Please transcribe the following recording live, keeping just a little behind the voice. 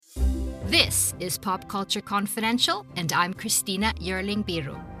This is Pop Culture Confidential, and I'm Christina Yerling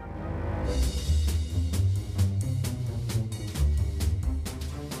Biru.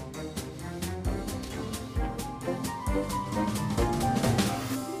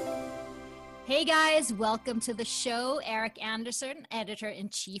 Hey guys, welcome to the show. Eric Anderson,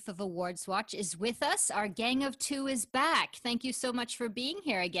 editor-in-chief of Awards Watch, is with us. Our gang of two is back. Thank you so much for being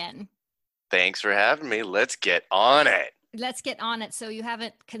here again. Thanks for having me. Let's get on it. Let's get on it. So you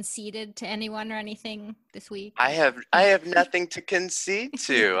haven't conceded to anyone or anything this week? I have nothing to concede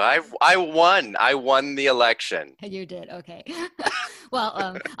to. I won. I won the election. You did. Okay.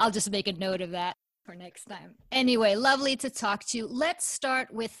 Well, I'll just make a note of that for next time. Anyway, lovely to talk to you. Let's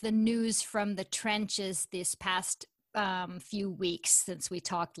start with the news from the trenches this past few weeks since we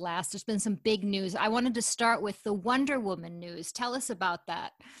talked last. There's been some big news. I wanted to start with the Wonder Woman news. Tell us about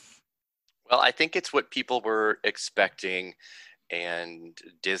that. Well, I think it's what people were expecting, and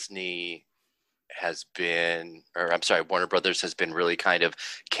Warner Brothers has been really kind of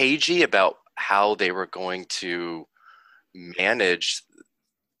cagey about how they were going to manage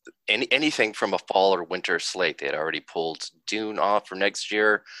anything from a fall or winter slate. They had already pulled Dune off for next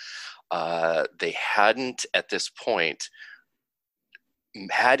year. They hadn't, at this point,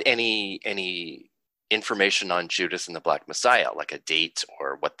 had any information on Judas and the Black Messiah, like a date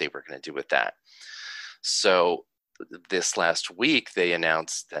or what they were going to do with that. So this last week, they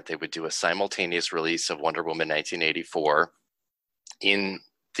announced that they would do a simultaneous release of Wonder Woman 1984 in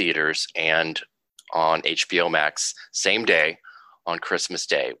theaters and on HBO Max, same day, on Christmas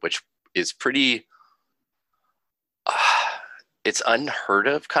Day, which is pretty, it's unheard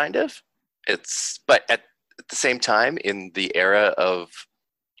of, kind of. But at the same time, in the era of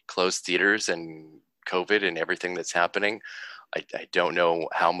closed theaters and COVID and everything that's happening, I don't know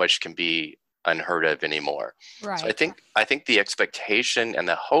how much can be unheard of anymore. Right. So I think the expectation and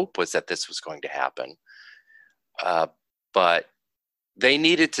the hope was that this was going to happen, but they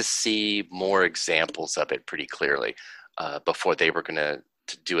needed to see more examples of it pretty clearly before they were going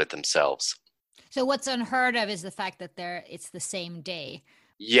to do it themselves. So what's unheard of is the fact that it's the same day.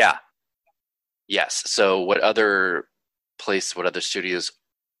 Yeah. Yes. So what other studios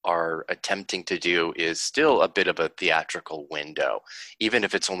are attempting to do is still a bit of a theatrical window, even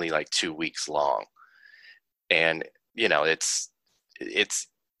if it's only like 2 weeks long. And, you know, it's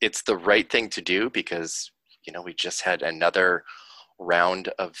the right thing to do because, you know, we just had another round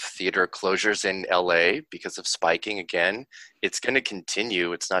of theater closures in LA because of spiking again. It's going to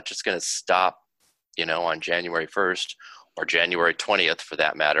continue. It's not just going to stop, you know, on January 1st or January 20th for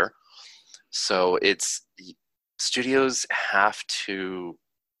that matter. So studios have to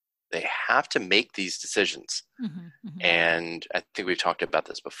make these decisions. Mm-hmm, mm-hmm. And I think we've talked about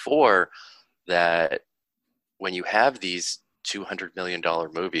this before, that when you have these $200 million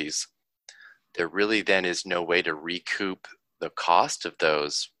movies, there really then is no way to recoup the cost of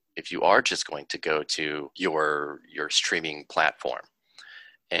those if you are just going to go to your streaming platform.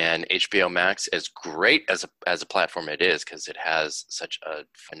 And HBO Max, as great as a platform it is, because it has such a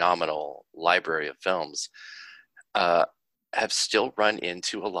phenomenal library of films, have still run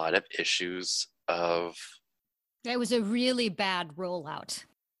into a lot of issues of... It was a really bad rollout.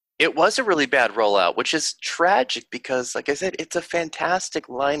 It was a really bad rollout, which is tragic because, like I said, it's a fantastic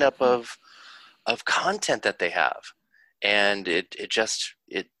lineup of content that they have. And it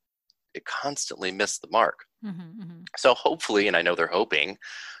constantly missed the mark. Mm-hmm, mm-hmm. So hopefully, and I know they're hoping,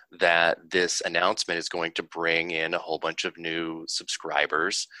 that this announcement is going to bring in a whole bunch of new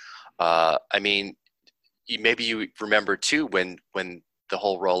subscribers. I mean, maybe you remember too when the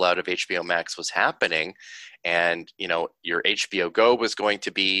whole rollout of HBO Max was happening, and you know your HBO Go was going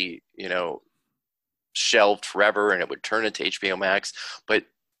to be, you know, shelved forever, and it would turn into HBO Max, but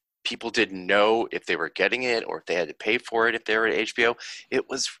people didn't know if they were getting it or if they had to pay for it if they were at HBO. It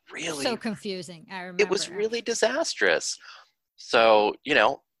was really so confusing. I remember. It was really disastrous. So, you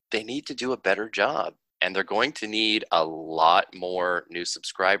know, they need to do a better job, and they're going to need a lot more new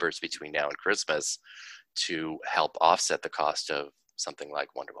subscribers between now and Christmas to help offset the cost of something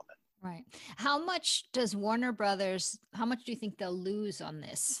like Wonder Woman. Right. How much do you think they'll lose on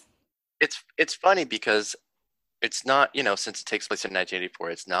this? It's funny because it's not, you know, since it takes place in 1984,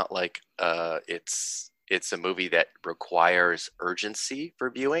 it's not like it's a movie that requires urgency for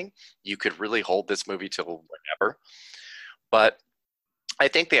viewing. You could really hold this movie till whenever. But I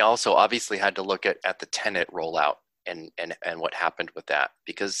think they also obviously had to look at the Tenet rollout and what happened with that,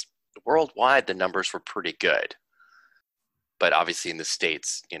 because worldwide the numbers were pretty good. But obviously in the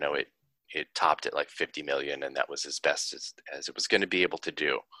States, you know, it topped at like 50 million, and that was as best as it was going to be able to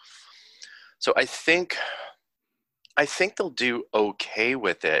do. So I think they'll do okay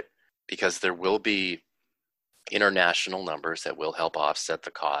with it, because there will be international numbers that will help offset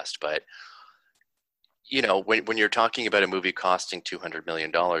the cost. But when you're talking about a movie costing $200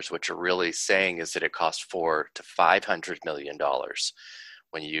 million, what you're really saying is that it costs $400 to $500 million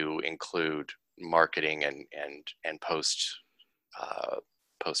when you include marketing and post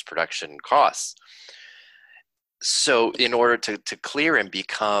production costs. So in order to clear and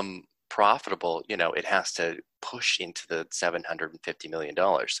become profitable, it has to push into the $750 million,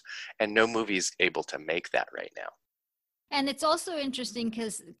 and no movie's able to make that right now. And it's also interesting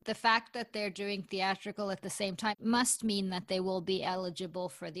because the fact that they're doing theatrical at the same time must mean that they will be eligible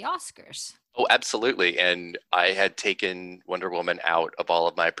for the Oscars. Oh, absolutely. And I had taken Wonder Woman out of all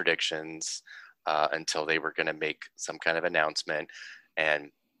of my predictions until they were going to make some kind of announcement.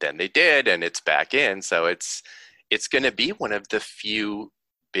 And then they did, and it's back in. So it's going to be one of the few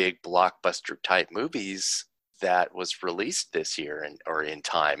big blockbuster type movies that was released this year or in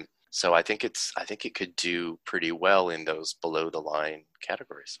time. So I think it could do pretty well in those below the line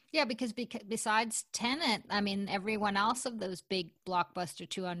categories. Yeah, because besides Tenet, I mean, everyone else of those big blockbuster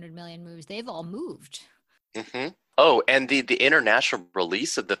 200 million movies, they've all moved. Mm-hmm. Oh, and the international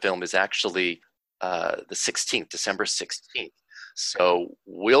release of the film is actually the 16th, December 16th. So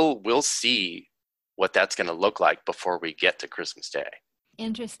we'll see what that's going to look like before we get to Christmas Day.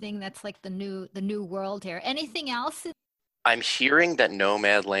 Interesting. That's like the new world here. Anything else? I'm hearing that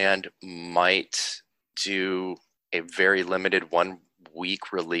Nomadland might do a very limited 1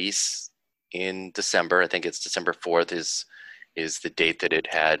 week release in December. I think it's December 4th is the date that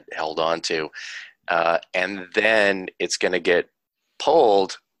it had held on to. And then it's going to get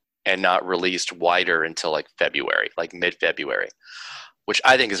pulled and not released wider until like February, like mid-February, which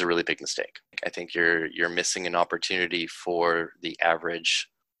I think is a really big mistake. I think you're missing an opportunity for the average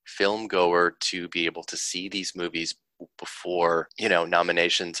film goer to be able to see these movies before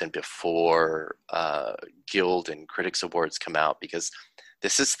nominations and before Guild and Critics Awards come out, because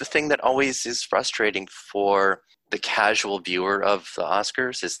this is the thing that always is frustrating for the casual viewer of the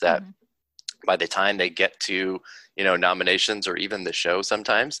Oscars, is that by the time they get to nominations or even the show,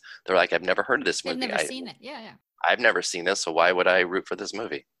 sometimes they're like, I've never heard of this movie. They've never seen it. Yeah. I've never seen this, so why would I root for this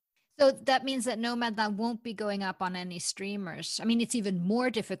movie? So that means that Nomadland won't be going up on any streamers. I mean, it's even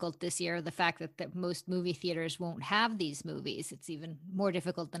more difficult this year, the fact that most movie theaters won't have these movies. It's even more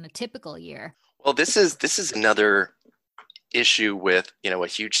difficult than a typical year. Well, this is another issue with, a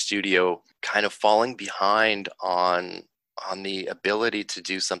huge studio kind of falling behind on the ability to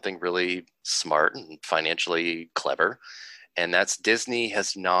do something really smart and financially clever. And that's Disney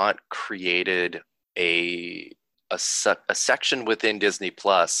has not created a section within Disney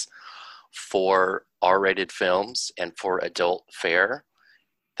Plus for R-rated films and for adult fare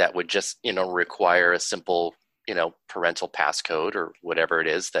that would just, require a simple, parental passcode or whatever it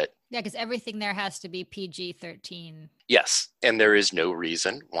is that. Yeah, because everything there has to be PG-13. Yes, and there is no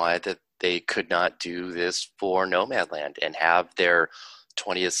reason why that they could not do this for Nomadland and have their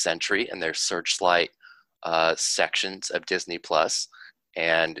 20th Century and their Searchlight sections of Disney Plus,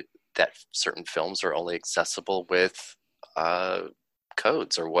 and that certain films are only accessible with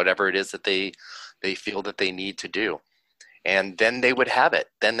codes or whatever it is that they feel that they need to do. And then they would have it.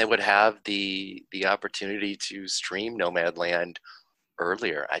 Then they would have the opportunity to stream Nomadland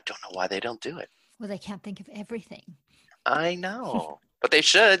earlier. I don't know why they don't do it. Well, they can't think of everything. I know. But they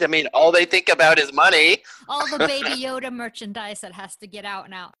should. I mean, all they think about is money. All the Baby Yoda merchandise that has to get out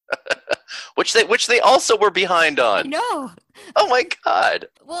now. which they also were behind on. No. Oh my God.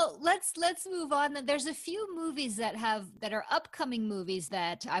 Well, let's move on. There's a few movies that are upcoming movies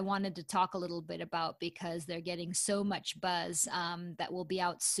that I wanted to talk a little bit about because they're getting so much buzz that will be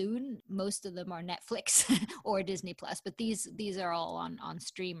out soon. Most of them are Netflix or Disney Plus, but these are all on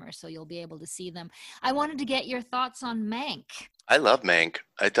streamers, so you'll be able to see them. I wanted to get your thoughts on Mank. I love Mank.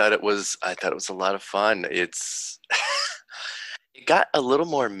 I thought it was a lot of fun. It's it got a little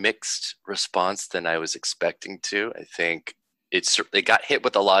more mixed response than I was expecting to. I think it got hit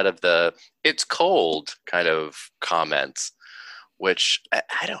with a lot of the "it's cold" kind of comments, which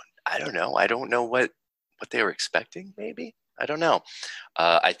I don't know. I don't know what they were expecting. Maybe I don't know.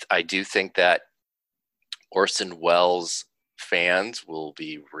 I do think that Orson Welles fans will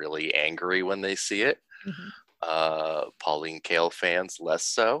be really angry when they see it. Mm-hmm. Pauline Kael fans less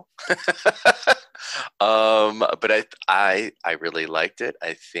so. But I really liked it.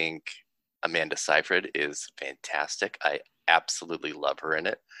 I think Amanda Seyfried is fantastic. I absolutely love her in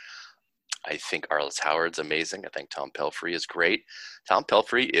it. I think Arliss Howard's amazing. I think Tom Pelphrey is great. Tom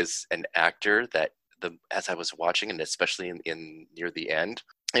Pelphrey is an actor that as I was watching, and especially in near the end,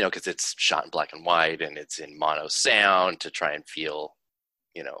 because it's shot in black and white and it's in mono sound to try and feel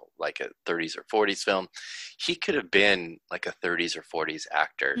like a 30s or 40s film. He could have been like a 30s or 40s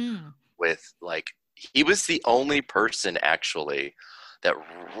actor with like, he was the only person actually that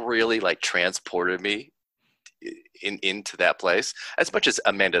really like transported me into that place, as much as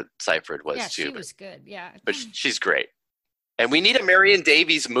Amanda Seyfried was too. She was good. Yeah. But she's great. And we need a Marion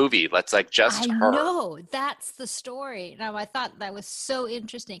Davies movie. Let's like just her. I know, that's the story. Now, I thought that was so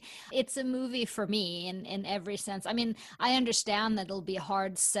interesting. It's a movie for me in every sense. I mean, I understand that it'll be a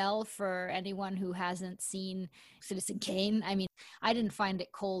hard sell for anyone who hasn't seen Citizen Kane. I mean, I didn't find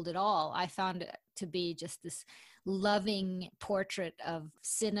it cold at all. I found it to be just this loving portrait of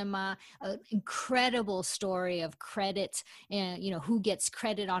cinema, an incredible story of credit, and who gets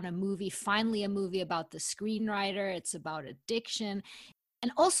credit on a movie. Finally, a movie about the screenwriter. It's about addiction,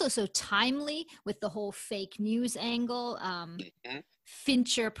 and also so timely with the whole fake news angle.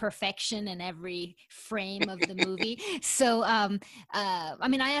 Fincher perfection in every frame of the movie. So, I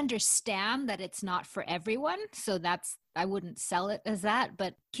mean, I understand that it's not for everyone. So I wouldn't sell it as that.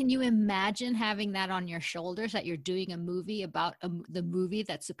 But can you imagine having that on your shoulders, that you're doing a movie about the movie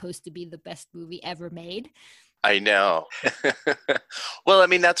that's supposed to be the best movie ever made? I know. Well, I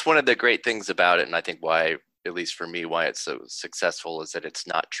mean, that's one of the great things about it. And I think why, at least for me, why it's so successful is that it's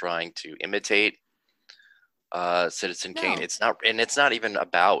not trying to imitate Citizen Kane. It's not even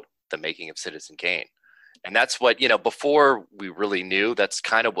about the making of Citizen Kane. And that's what, before we really knew, that's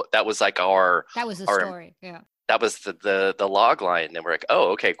kind of what, that was like that was the story. Yeah. That was the log line. And we're like,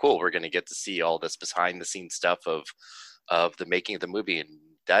 oh, okay, cool. We're going to get to see all this behind the scenes stuff of the making of the movie. And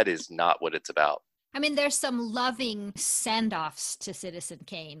that is not what it's about. I mean, there's some loving send-offs to Citizen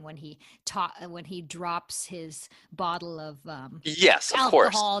Kane when he drops his bottle of yes, of alcohol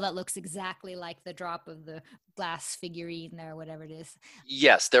course. that looks exactly like the drop of the glass figurine there, whatever it is.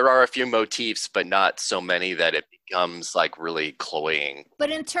 Yes, there are a few motifs, but not so many that it becomes like really cloying. But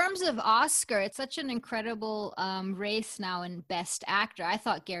in terms of Oscar, it's such an incredible race now in Best Actor. I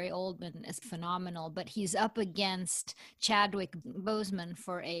thought Gary Oldman is phenomenal, but he's up against Chadwick Boseman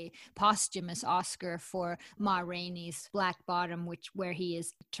for a posthumous Oscar for Ma Rainey's Black Bottom, where he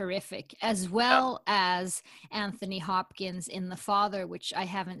is terrific, as well as Anthony Hopkins in The Father, which I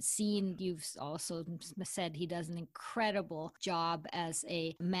haven't seen. You've also said he does an incredible job as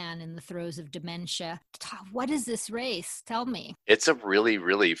a man in the throes of dementia. What is this race? Tell me. It's a really,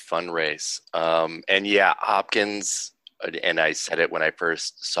 really fun race. And yeah, Hopkins, and I said it when I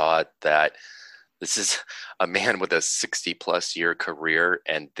first saw it, that this is a man with a 60 plus year career,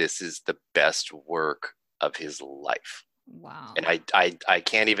 and this is the best work of his life. Wow. And I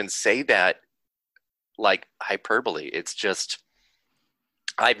can't even say that like hyperbole. It's just,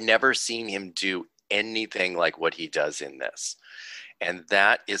 I've never seen him do anything like what he does in this. And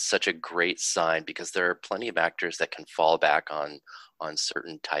that is such a great sign, because there are plenty of actors that can fall back on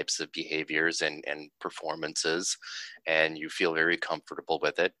certain types of behaviors and performances, and you feel very comfortable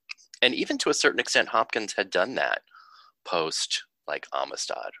with it. And even to a certain extent, Hopkins had done that post like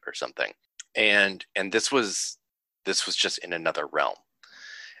Amistad or something. And this was just in another realm.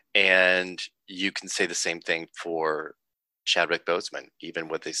 And you can say the same thing for Chadwick Boseman, even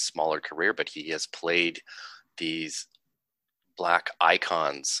with a smaller career, but he has played these Black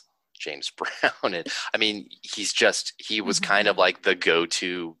icons, James Brown. And I mean, he was kind of like the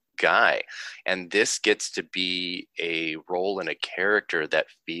go-to guy. And this gets to be a role and a character that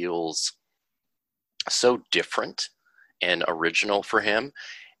feels so different and original for him.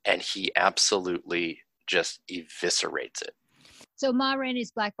 And he absolutely just eviscerates it. So Ma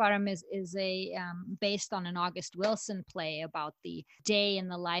Rainey's Black Bottom is based on an August Wilson play about the day in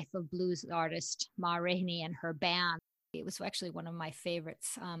the life of blues artist Ma Rainey and her band. It was actually one of my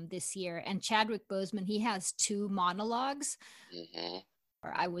favorites this year. And Chadwick Boseman, he has 2 monologues. Mm-hmm.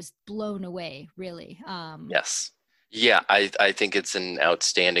 I was blown away, really. Yes. Yeah, I think it's an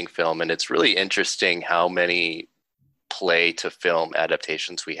outstanding film. And it's really interesting how many play to film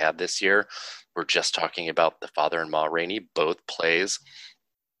adaptations we have this year. We're just talking about The Father and Ma Rainey, both plays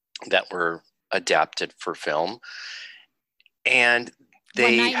that were adapted for film. And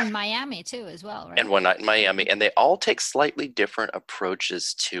One Night in Miami too, as well, right? And One Night in Miami. And they all take slightly different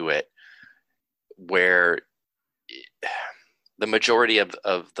approaches to it, where the majority of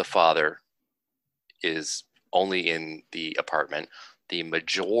The Father is only in the apartment. The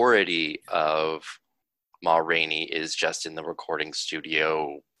majority of Ma Rainey is just in the recording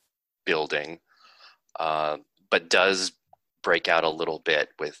studio building, but does break out a little bit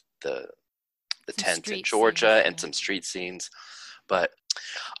with the tent in Georgia and some street scenes. But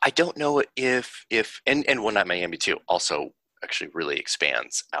I don't know if and One Night in Miami too also actually really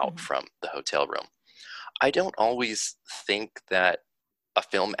expands out from the hotel room. I don't always think that a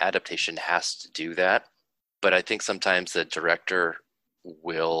film adaptation has to do that, but I think sometimes the director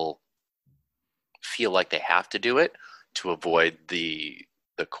will feel like they have to do it to avoid the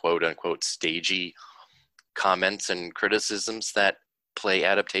quote unquote stagey comments and criticisms that play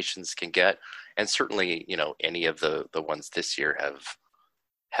adaptations can get. And certainly, any of the ones this year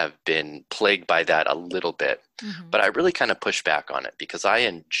have been plagued by that a little bit. Mm-hmm. But I really kind of push back on it because I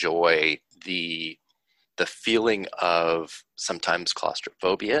enjoy the feeling of sometimes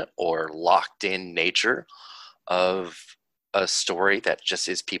claustrophobia or locked in nature of a story that just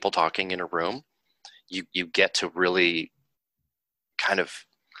is people talking in a room. You get to really kind of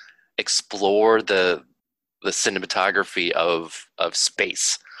explore the cinematography of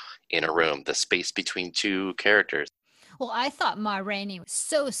space in a room, the space between two characters. Well, I thought Ma Rainey was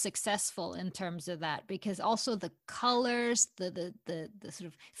so successful in terms of that because also the colors, the sort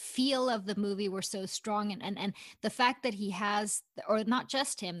of feel of the movie were so strong, and the fact that he has, or not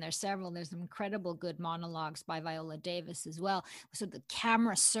just him, there's some incredible good monologues by Viola Davis as well. So the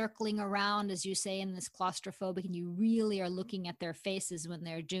camera circling around, as you say, in this claustrophobic, and you really are looking at their faces when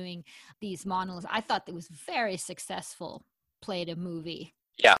they're doing these monologues. I thought that was very successful played a movie.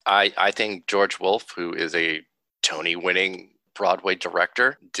 Yeah, I think George Wolfe, who is a Tony-winning Broadway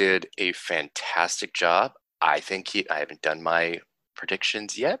director, did a fantastic job. I haven't done my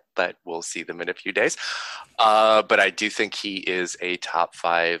predictions yet, but we'll see them in a few days. But I do think he is a top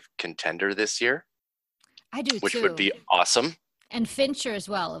 5 contender this year. I do which too. would be awesome. And Fincher as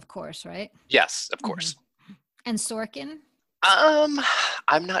well, of course, right? Yes, of course. Mm-hmm. And Sorkin?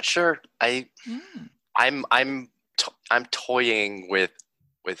 I'm not sure. I'm toying with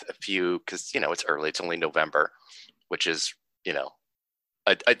a few because it's early. It's only November, which is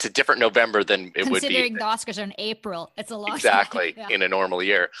it's a different November than it would be. Considering the Oscars are in April, it's a long exactly time. Yeah. In a normal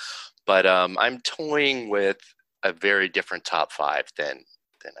year. But I'm toying with a very different top 5 than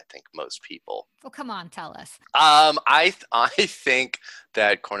I think most people. Well, come on, tell us. I think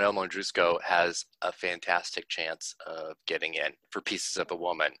that Cornel Mondrusco has a fantastic chance of getting in for Pieces of a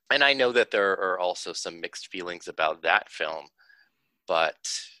Woman, and I know that there are also some mixed feelings about that film. But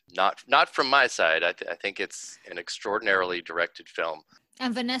not from my side. I think it's an extraordinarily directed film.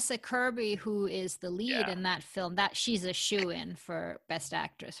 And Vanessa Kirby, who is the lead in that film, that she's a shoo-in for Best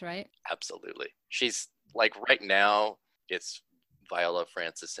Actress, right? Absolutely. She's like right now, it's Viola,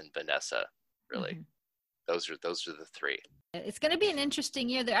 Frances, and Vanessa, really. Mm-hmm. Those are the 3. It's going to be an interesting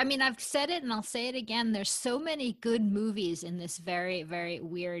year. I mean, I've said it and I'll say it again. There's so many good movies in this very, very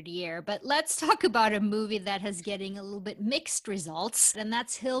weird year. But let's talk about a movie that is getting a little bit mixed results, and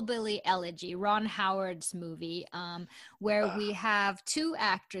that's Hillbilly Elegy, Ron Howard's movie, where we have 2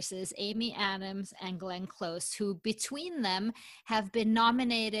 actresses, Amy Adams and Glenn Close, who between them have been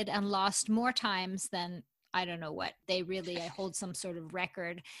nominated and lost more times than I don't know what. They really hold some sort of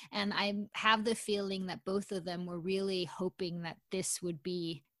record. And I have the feeling that both of them were really hoping that this would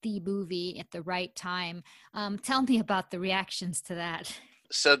be the movie at the right time. Tell me about the reactions to that.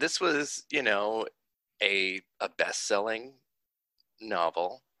 So this was, a best-selling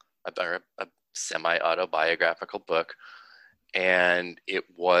novel, a semi-autobiographical book. And it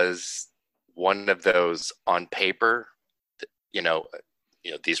was one of those on paper,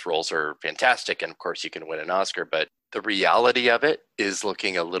 these roles are fantastic, and of course you can win an Oscar, but the reality of it is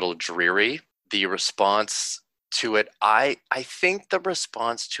looking a little dreary. The response to it, I think the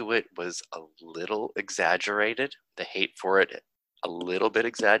response to it was a little exaggerated. The hate for it, a little bit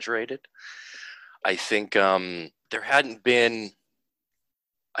exaggerated. I think there hadn't been,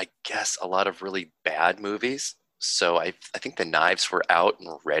 I guess, a lot of really bad movies. So I think the knives were out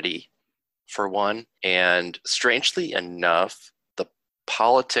and ready for one. And strangely enough,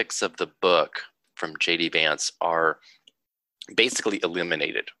 politics of the book from J.D. Vance are basically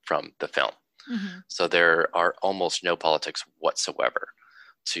eliminated from the film. Mm-hmm. So there are almost no politics whatsoever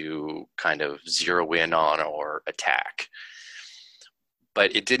to kind of zero in on or attack.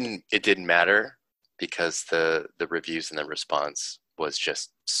 But it didn't matter because the reviews and the response was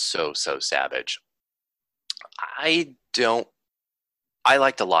just so savage. I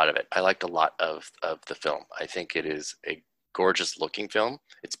liked a lot of it. I liked a lot of the film. I think it is a gorgeous looking film.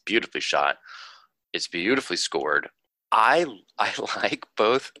 It's beautifully shot. It's beautifully scored. I like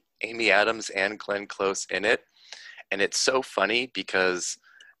both Amy Adams and Glenn Close in it. And it's so funny because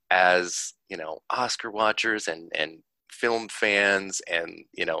as, Oscar watchers and film fans and,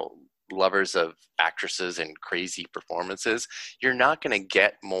 lovers of actresses and crazy performances, you're not going to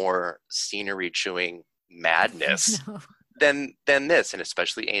get more scenery chewing madness than this, and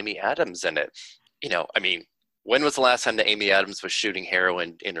especially Amy Adams in it. When was the last time that Amy Adams was shooting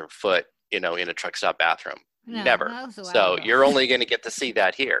heroin in her foot, in a truck stop bathroom? No, Never. that was a while So ago. you're only going to get to see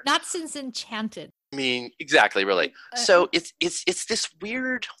that here. Not since Enchanted. I mean, exactly, really. So it's this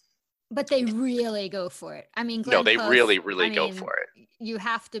weird. But they really go for it. I mean, No, Glenn they Close, really, really go for it. you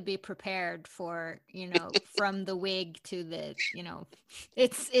have to be prepared for, from the wig to the,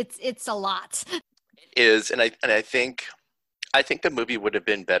 it's a lot. Is and I think the movie would have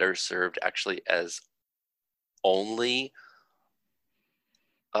been better served actually as only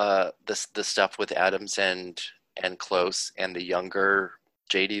the stuff with Adams and Close and the younger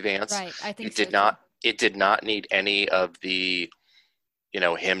JD Vance. Right. I think It so did too. not it did not need any of the,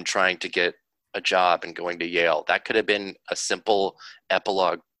 him trying to get a job and going to Yale. That could have been a simple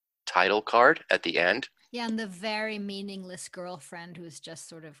epilogue title card at the end. Yeah, and the very meaningless girlfriend who's just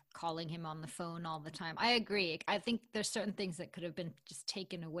sort of calling him on the phone all the time. I agree. I think there's certain things that could have been just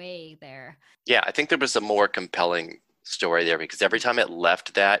taken away there. Yeah, I think there was a more compelling story there because every time it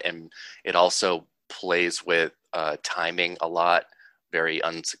left that, and it also plays with timing a lot, very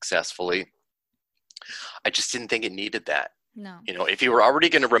unsuccessfully. I just didn't think it needed that. No. If you were already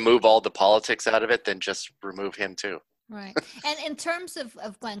going to remove all the politics out of it, then just remove him too. Right. And in terms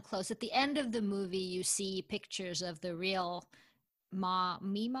of Glenn Close, at the end of the movie, you see pictures of the real Mima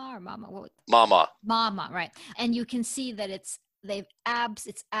or Mama? Mama, right. And you can see that it's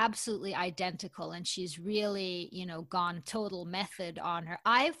absolutely identical, and she's really, gone total method on her.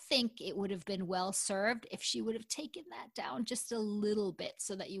 I think it would have been well served if she would have taken that down just a little bit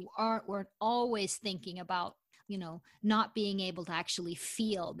so that you weren't always thinking about not being able to actually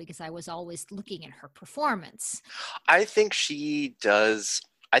feel, because I was always looking at her performance. I think she does.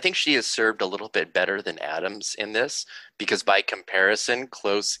 I think she is served a little bit better than Adams in this because by comparison,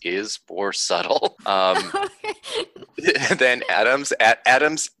 Close is more subtle than Adams.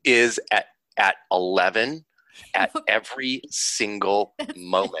 Adams is at 11 at every single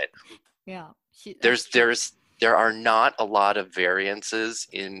moment. Yeah. There are not a lot of variances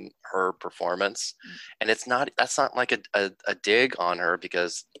in her performance, and that's not like a dig on her,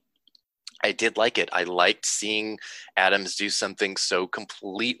 because I did like it. I liked seeing Adams do something so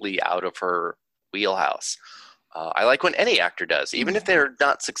completely out of her wheelhouse. I like when any actor does, even if they're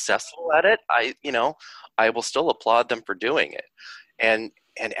not successful at it. I will still applaud them for doing it, and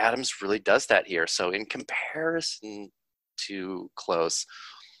Adams really does that here. So in comparison to Close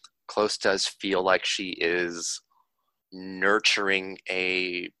does feel like she is nurturing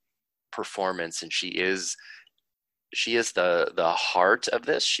a performance, and she is the heart of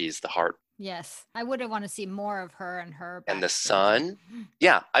this. She's the heart. Yes, I would want to see more of her and her And the backstory. son,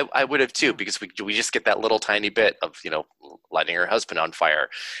 yeah, I would have too, because we just get that little tiny bit of lighting her husband on fire,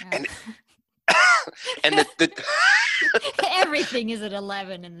 Yeah. and the everything is at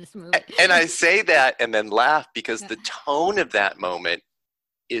 11 in this movie. And I say that and then laugh because the tone of that moment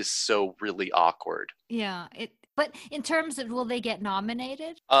is so really awkward. Yeah, but in terms of, will they get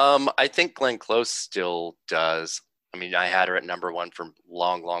nominated? I think Glenn Close still does. I mean, I had her at number one for a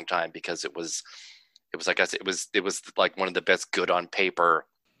long, long time because it was like I said, it was like one of the best good on paper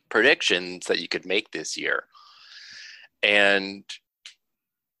predictions that you could make this year. And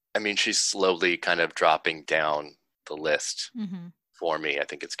I mean, she's slowly kind of dropping down the list for me. I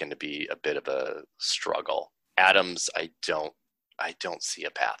think it's going to be a bit of a struggle. Adams, I don't see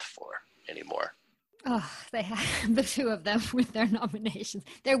a path for anymore. Oh, they have the two of them with their nominations.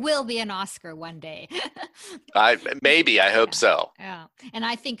 There will be an Oscar one day. I hope so. Yeah. And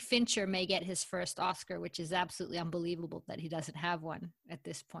I think Fincher may get his first Oscar, which is absolutely unbelievable that he doesn't have one at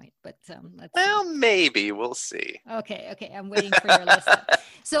this point. But let's see. Maybe we'll see. Okay. I'm waiting for your list.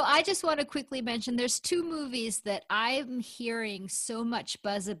 So I just want to quickly mention there's two movies that I'm hearing so much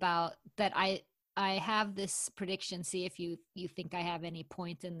buzz about that I have this prediction, see if you think I have any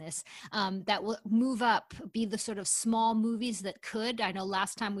point in this, that will move up, be the sort of small movies that could. I know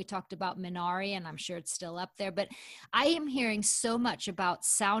last time we talked about Minari, and I'm sure it's still up there, but I am hearing so much about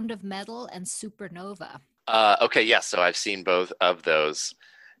Sound of Metal and Supernova. Okay, yeah, so I've seen both of those,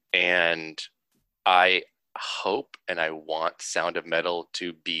 and I hope and I want Sound of Metal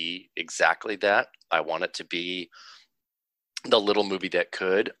to be exactly that. I want it to be the little movie that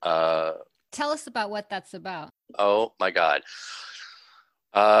could. Tell us about what that's about. Oh my God.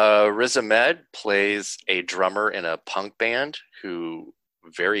 Riz Ahmed plays a drummer in a punk band who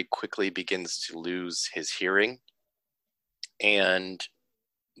very quickly begins to lose his hearing. And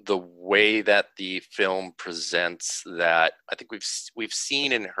the way that the film presents that, I think we've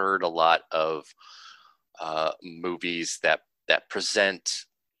seen and heard a lot of movies that present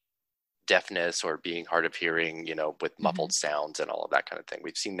deafness or being hard of hearing, with muffled sounds and all of that kind of thing.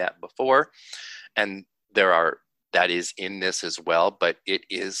 We've seen that before, and that is in this as well, but it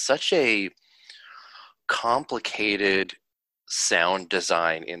is such a complicated sound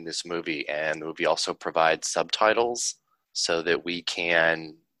design in this movie, and the movie also provides subtitles so that we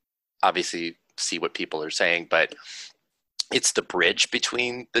can obviously see what people are saying, but it's the bridge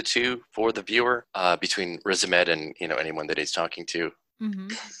between the two for the viewer, between Riz Ahmed and anyone that he's talking to. Mm-hmm.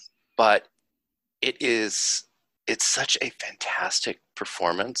 But it's such a fantastic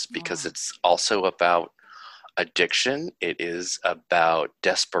performance because it's also about addiction. It is about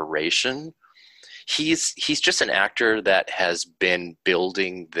desperation. He's just an actor that has been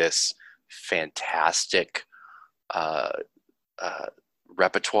building this fantastic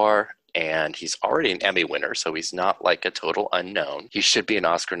repertoire, and he's already an Emmy winner, so he's not like a total unknown. He should be an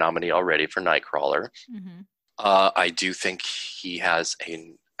Oscar nominee already for Nightcrawler. Mm-hmm. I do think he has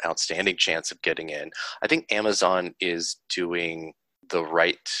an outstanding chance of getting in. I think Amazon is doing the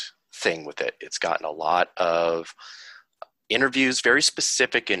right thing with it. It's gotten a lot of interviews, very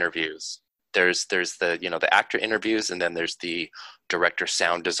specific interviews. There's the the actor interviews, and then there's the director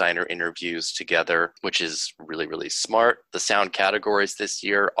sound designer interviews together, which is really, really smart. The sound categories this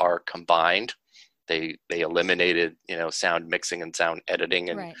year are combined. They eliminated sound mixing and sound editing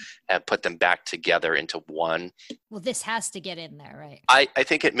and have put them back together into one. Well, this has to get in there, right? I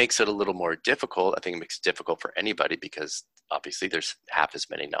think it makes it a little more difficult. I think it makes it difficult for anybody because obviously there's half as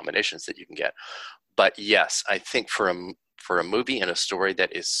many nominations that you can get. But yes, I think for a movie and a story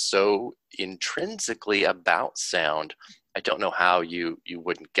that is so intrinsically about sound, I don't know how you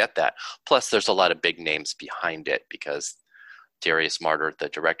wouldn't get that. Plus, there's a lot of big names behind it because Darius Marder, the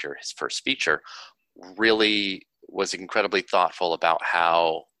director, his first feature, really was incredibly thoughtful about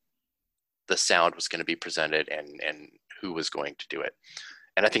how the sound was going to be presented and who was going to do it.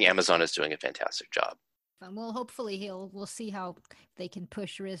 And I think Amazon is doing a fantastic job. Well, hopefully we'll see how they can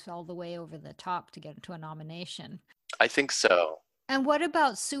push Riz all the way over the top to get into a nomination. I think so. And what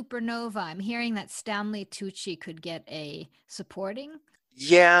about Supernova? I'm hearing that Stanley Tucci could get a supporting.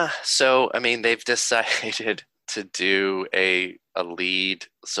 Yeah, so I mean they've decided to do a lead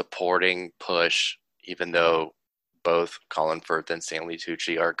supporting push, even though both Colin Firth and Stanley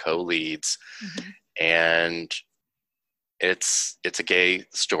Tucci are co-leads. Mm-hmm. And it's a gay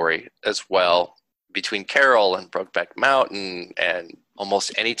story as well between Carol and Brokeback Mountain, and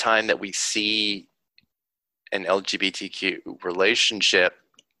almost any time that we see an LGBTQ relationship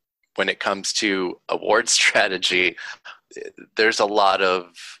when it comes to award strategy, there's a lot of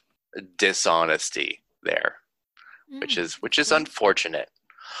dishonesty there, which is unfortunate.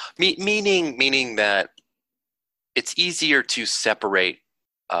 Meaning that it's easier to separate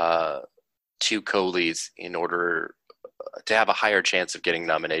two co-leads in order to have a higher chance of getting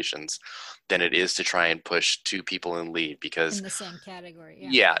nominations than it is to try and push two people in lead, because in the same category.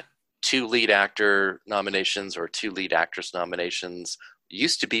 Yeah, two lead actor nominations or two lead actress nominations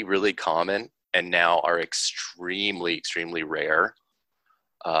used to be really common and now are extremely, extremely rare,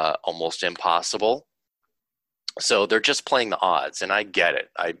 almost impossible. So they're just playing the odds, and I get it.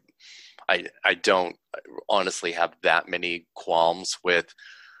 I don't honestly have that many qualms with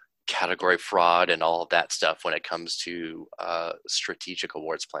category fraud and all of that stuff when it comes to strategic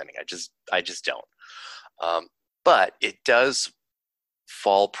awards planning. I just don't. But it does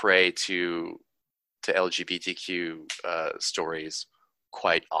fall prey to LGBTQ stories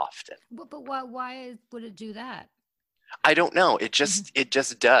quite often. But why would it do that? I don't know. It just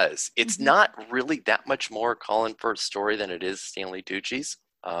does. It's not really that much more Colin Firth's story than it is Stanley Tucci's.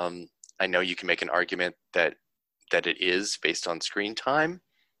 I know you can make an argument that it is based on screen time,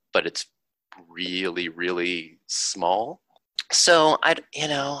 but it's really, really small. So I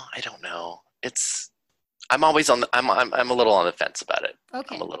don't know. I'm always I'm a little on the fence about it.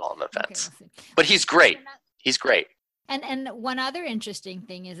 Okay. I'm a little on the fence. Okay, but he's great. He's great. And one other interesting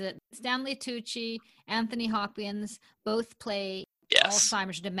thing is that Stanley Tucci, Anthony Hopkins both play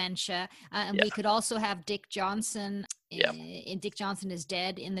Alzheimer's dementia. And we could also have Dick Johnson. In Dick Johnson is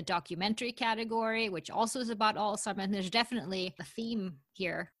Dead in the documentary category, which also is about Alzheimer's. And there's definitely a theme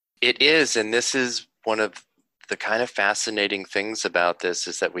here. It is. And this is one of the kind of fascinating things about this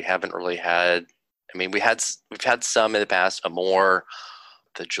is that we haven't really had, I mean, we've had some in the past. Amour,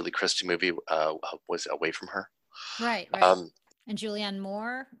 the Julie Christie movie was Away from Her. Right. And Julianne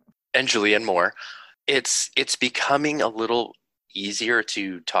Moore. It's becoming a little easier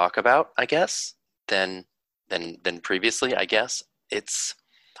to talk about, I guess, than previously. I guess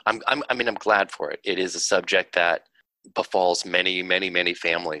I'm glad for it. It is a subject that befalls many, many, many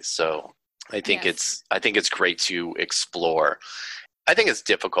families. So I think it's great to explore. I think it's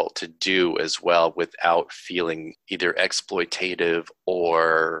difficult to do as well without feeling either exploitative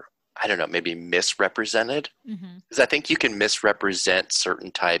or, I don't know, maybe misrepresented. Because I think you can misrepresent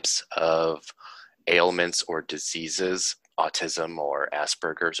certain types of ailments or diseases, autism or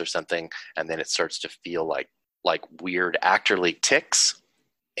Asperger's or something, and then it starts to feel like weird actorly tics.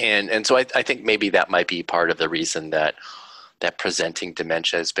 And so I think maybe that might be part of the reason that presenting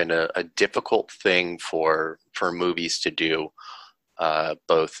dementia has been a difficult thing for movies to do,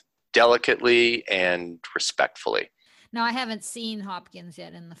 both delicately and respectfully. Now, I haven't seen Hopkins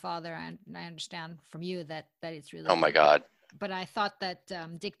yet in The Father. I understand from you that it's really Oh my God. But I thought that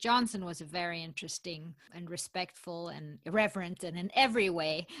Dick Johnson was a very interesting and respectful and irreverent and in every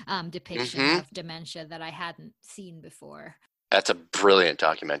way depiction of dementia that I hadn't seen before. That's a brilliant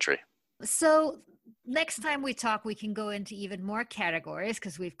documentary. So next time we talk, we can go into even more categories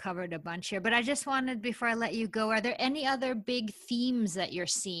because we've covered a bunch here. But I just wanted, before I let you go, are there any other big themes that you're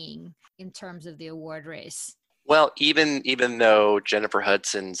seeing in terms of the award race? Well, even though Jennifer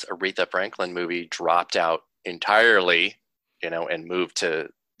Hudson's Aretha Franklin movie dropped out entirely, and moved to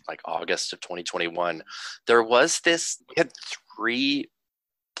like August of 2021, there was we had 3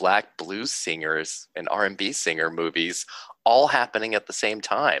 Black blues singers and R&B singer movies all happening at the same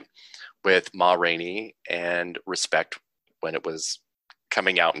time, with Ma Rainey and Respect when it was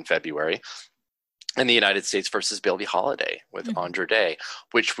coming out in February, and The United States versus Billie Holiday with Andra Day,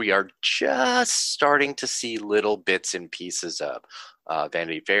 which we are just starting to see little bits and pieces of.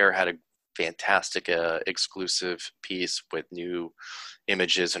 Vanity Fair had a fantastic exclusive piece with new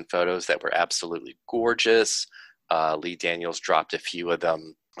images and photos that were absolutely gorgeous. Lee Daniels dropped a few of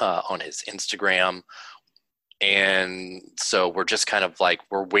them on his Instagram. And so we're just kind of like,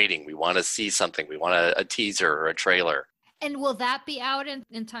 we're waiting. We want to see something. We want a teaser or a trailer. And will that be out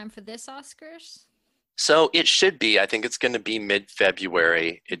in time for this Oscars? So it should be. I think it's going to be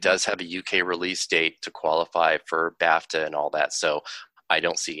mid-February. It does have a UK release date to qualify for BAFTA and all that. So I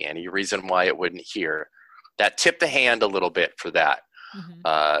don't see any reason why it wouldn't here. That tipped the hand a little bit for that,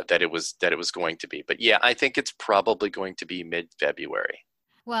 that it was going to be. But yeah, I think it's probably going to be mid-February.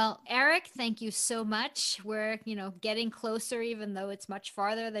 Well, Eric, thank you so much. We're, getting closer, even though it's much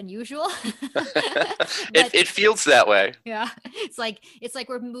farther than usual. It feels that way. Yeah, it's like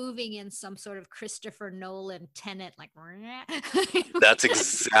we're moving in some sort of Christopher Nolan Tenet, like. That's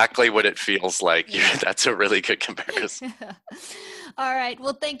exactly what it feels like. Yeah. That's a really good comparison. All right.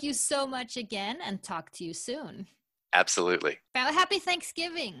 Well, thank you so much again, and talk to you soon. Absolutely. Happy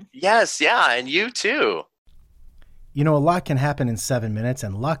Thanksgiving. Yes. Yeah. And you too. A lot can happen in 7 minutes,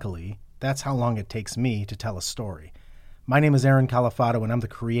 and luckily, that's how long it takes me to tell a story. My name is Aaron Califato, and I'm the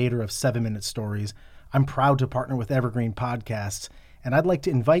creator of 7 Minute Stories. I'm proud to partner with Evergreen Podcasts, and I'd like to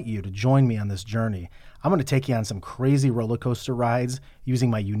invite you to join me on this journey. I'm going to take you on some crazy roller coaster rides using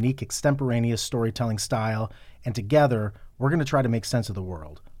my unique extemporaneous storytelling style, and together, we're going to try to make sense of the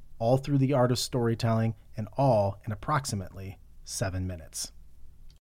world, all through the art of storytelling, and all in approximately 7 minutes.